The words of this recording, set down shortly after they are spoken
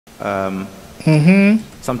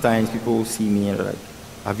Sometimes people see me and they're like,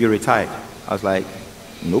 have you retired? I was like,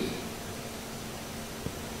 nope.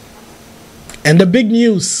 And the big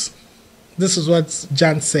news, this is what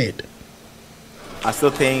Gyan said. I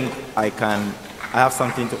still think I have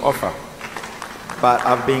something to offer. But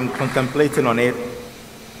I've been contemplating on it,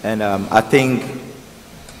 and I think...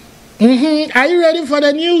 Are you ready for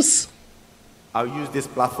the news? I'll use this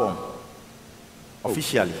platform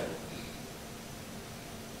officially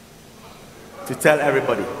to tell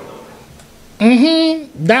everybody.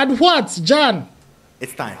 That what, Gyan?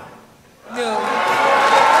 It's time. No.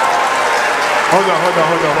 Hold on.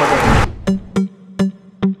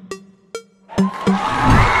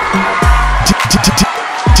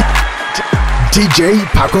 DJ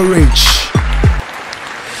Paco Rich.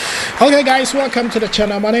 Okay guys, welcome to the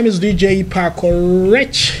channel. My name is DJ Paco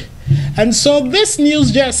Rich. And so this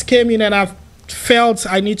news just came in and I felt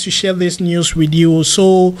I need to share this news with you.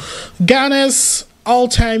 So Ghana's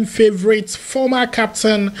all-time favorite former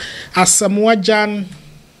captain Asamoah Gyan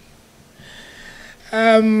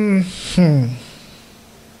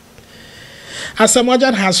Asamoah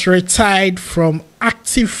Gyan has retired from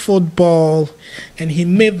active football, and he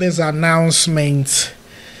made this announcement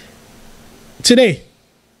today.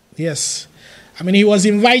 Yes, I mean, he was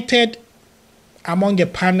invited among a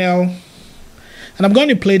panel, and I'm going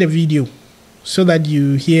to play the video so that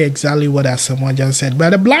you hear exactly what Asamoah Gyan said.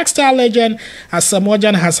 But the Black Star legend Asamoah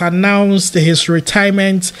Gyan has announced his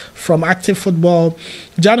retirement from active football.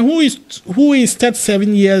 Gyan, who is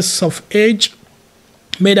 37 years of age,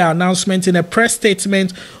 made an announcement in a press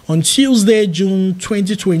statement on Tuesday, June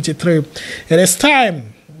 2023. It is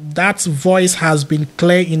time. That voice has been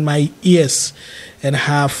clear in my ears and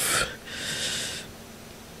have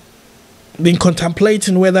been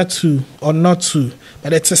contemplating whether to or not to.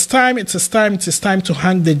 But it is time to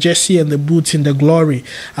hang the jersey and the boot in the glory.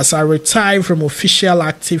 As I retire from official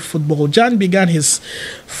active football, Gyan began his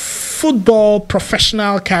football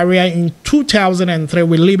professional career in 2003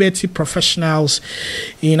 with Liberty Professionals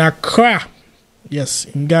in Accra, yes,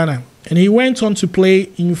 in Ghana. And he went on to play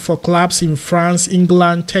for clubs in France,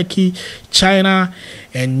 England, Turkey, China,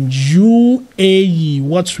 and UAE,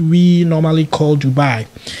 what we normally call Dubai.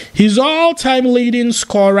 He's all-time leading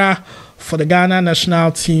scorer for the Ghana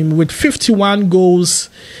national team with 51 goals,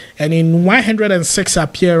 and in 106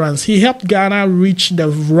 appearances, he helped Ghana reach the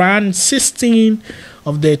round 16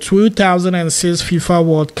 of the 2006 FIFA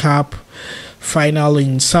World Cup final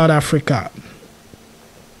in South Africa.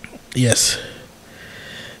 Yes.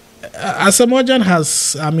 Asamoah Gyan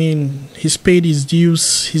has, I mean, he's paid his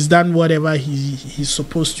dues. He's done whatever he's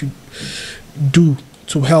supposed to do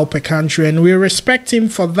to help a country, and we respect him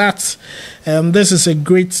for that. This is a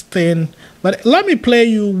great thing. But let me play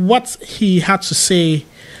you what he had to say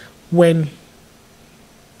when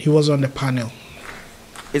he was on the panel.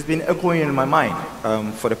 It's been echoing in my mind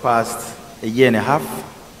for the past year and a half.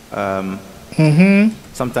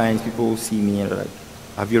 Sometimes people see me and they're like,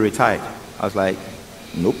 have you retired? I was like,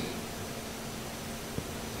 nope.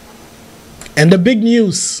 And the big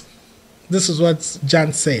news, this is what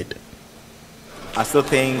Gyan said. I still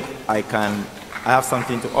think I have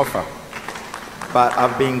something to offer. But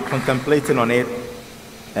I've been contemplating on it,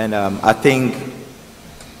 and I think...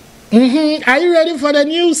 Are you ready for the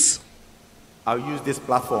news? I'll use this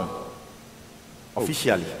platform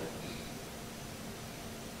officially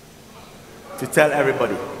to tell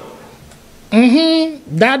everybody.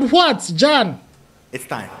 That what, Gyan? It's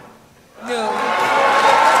time. No.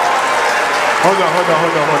 Hold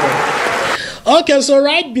on. Okay, so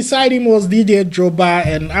right beside him was DJ Droba,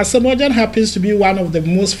 and Asamoah Gyan happens to be one of the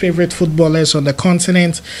most favorite footballers on the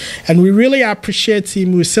continent, and we really appreciate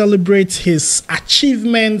him. We celebrate his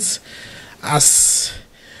achievements as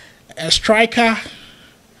a striker,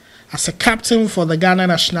 as a captain for the Ghana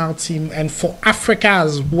national team, and for Africa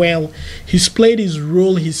as well. He's played his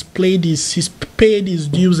role, he's paid his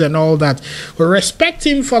dues and all that. We respect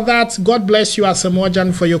him for that. God bless you, Asamoah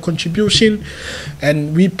Gyan, for your contribution,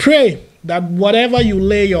 and we pray that whatever you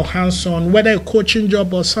lay your hands on, whether a coaching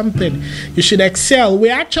job or something, you should excel.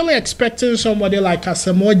 We're actually expecting somebody like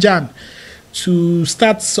Asamoah Gyan to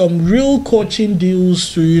start some real coaching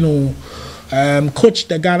deals to, you know, coach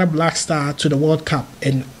the Ghana Black Star to the World Cup,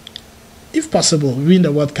 and if possible, win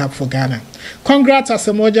the World Cup for Ghana. Congrats,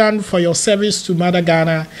 Asamoah Gyan, for your service to Mother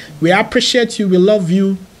Ghana. We appreciate you. We love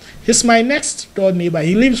you. He's my next door neighbor.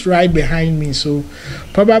 He lives right behind me, so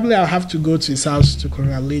probably I'll have to go to his house to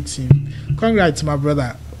congratulate him. Congrats, my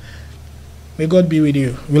brother. May God be with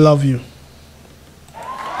you. We love you.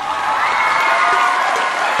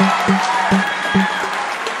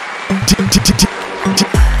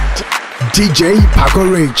 DJ Paco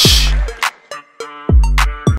Rich.